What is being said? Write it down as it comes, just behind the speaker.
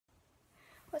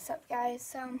What's up,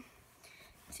 guys?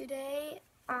 Today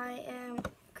I'm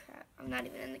not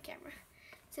even in the camera.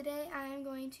 Today I am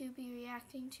going to be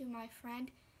reacting to my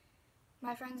friend's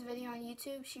video on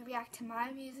YouTube. She reacted to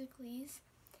my Musical.ly's.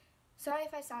 Sorry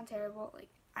if I sound terrible. Like,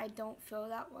 I don't feel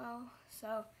that well.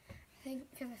 So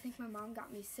because I think my mom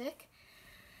got me sick.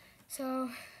 So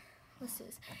let's do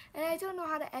this. And I don't know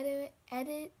how to edit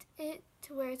it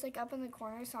to where it's like up in the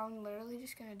corner. So I'm literally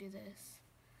just gonna do this.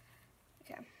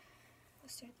 Okay.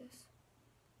 Let's start this.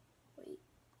 Wait.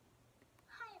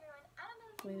 Hi everyone, I don't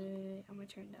know. Wait. I'm gonna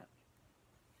turn it up.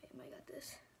 Okay, I got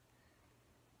this.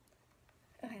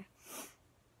 Okay.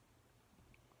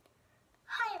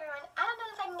 Hi everyone, I don't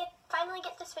know if I can finally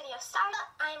get this video started.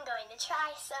 I'm going to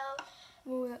try, so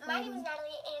my name is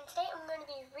Natalie, and today I'm going to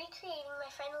be recreating my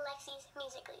friend Lexi's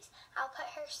Musical.ly's. I'll put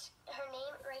her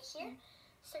name right here,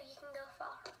 so you can go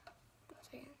follow.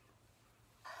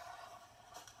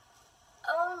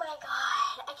 Oh my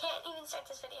god, I can't even start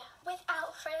this video.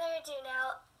 Without further ado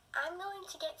now, I'm going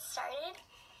to get started.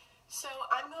 So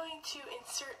I'm going to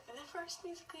insert the first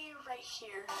Musical.ly right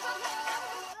here. It's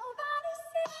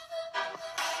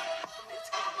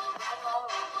gonna be red all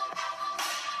over.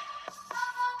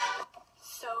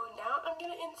 So now I'm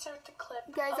gonna insert the clip.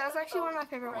 Guys, that's actually one of my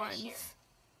favorite right ones. Here.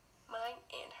 Mine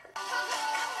and her.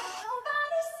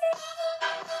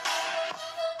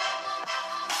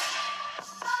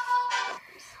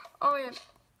 Oh man,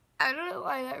 I don't know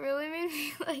why that really made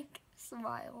me like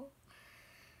smile.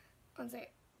 One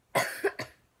second.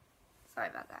 Sorry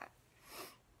about that.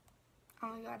 Oh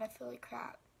my god, I feel like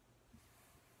crap.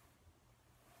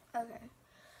 Okay.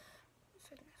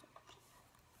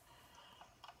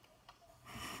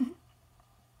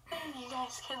 You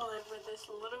guys can live with this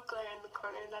little glare in the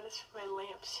corner. That is for my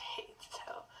lampshade.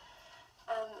 So,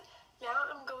 now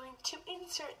I'm going to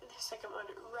insert the second one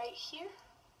right here.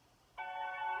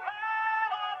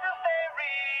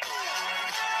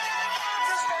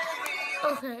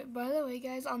 Okay, by the way,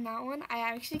 guys, on that one, I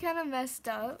actually kind of messed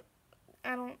up.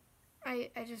 I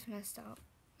just messed up.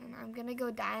 And I'm gonna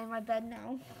go die in my bed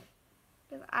now.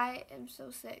 Because I am so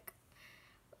sick.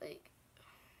 Like,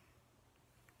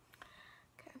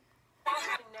 okay.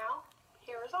 And now,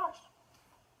 here is ours.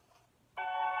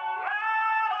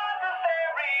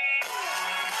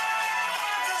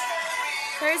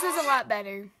 Hers is a lot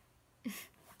better.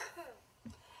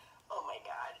 Oh my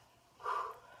god.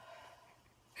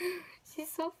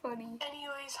 She's so funny.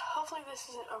 Anyways, hopefully this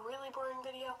isn't a really boring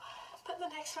video, but the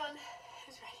next one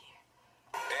is right here.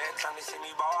 Every time you see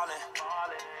me ballin',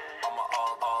 I'm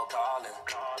all callin'.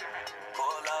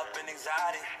 Pull up in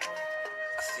exotic,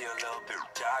 I see a little bit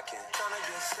jockin'. Tryna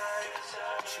get saved,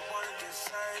 she wanna get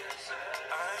saved.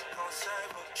 I ain't gon'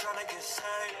 save her, tryna get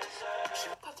saved.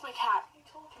 That's my cat. I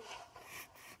told you.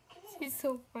 She's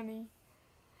so funny.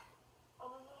 I'm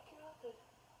gonna knock you out there.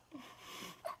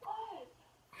 What?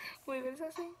 Wait, what does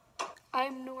that say?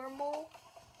 I'm normal.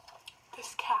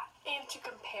 This cat, and to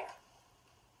compare.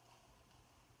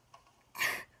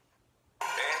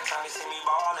 Every time you see me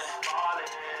ballin',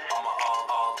 I'm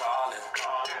all callin'.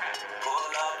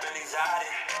 Pull up in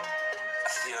exotic, I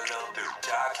see a little bit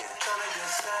jockin'. Tryna get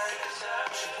saved,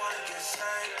 she wanna get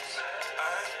saved. I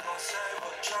ain't gon' save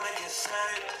her, tryna get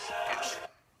saved.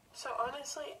 So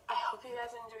honestly, I hope you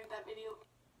guys enjoyed that video.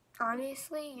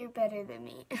 Honestly, you're better than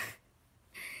me.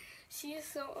 She is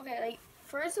so, okay, like,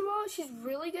 first of all, she's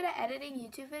really good at editing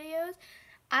YouTube videos.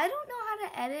 I don't know how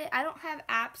to edit. I don't have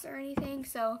apps or anything,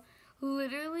 so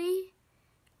literally,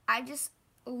 I just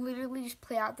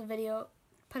play out the video,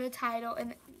 put a title,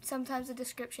 and sometimes a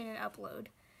description and upload.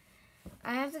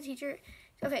 I have to teach her.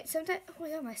 Okay, sometimes, oh my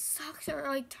god, my socks are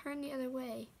like turned the other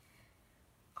way.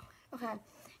 Okay,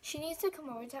 she needs to come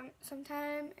over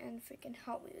sometime and freaking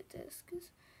help me with this,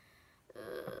 because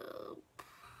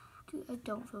dude, I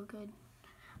don't feel good.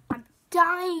 I'm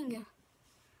dying.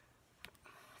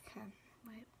 Okay,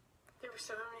 wait. There were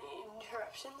so many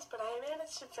interruptions, but I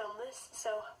managed to film this,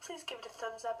 so please give it a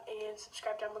thumbs up and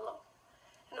subscribe down below.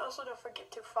 And also don't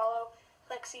forget to follow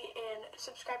Lexi and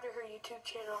subscribe to her YouTube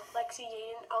channel, Lexi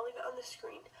Yaden. I'll leave it on the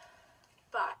screen.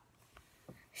 Bye.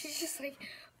 She's just like,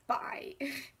 bye.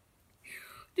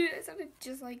 Dude, that sounded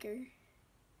just like her.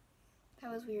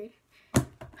 That was weird.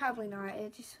 Probably not.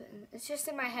 It's just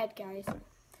in my head, guys.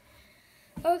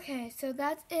 Okay, so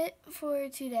that's it for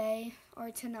today,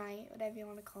 or tonight, whatever you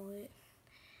want to call it.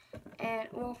 And,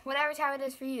 well, whatever time it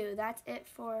is for you, that's it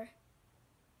for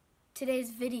today's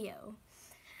video.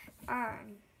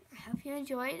 I hope you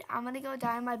enjoyed. I'm going to go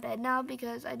die in my bed now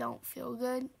because I don't feel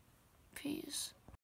good. Peace.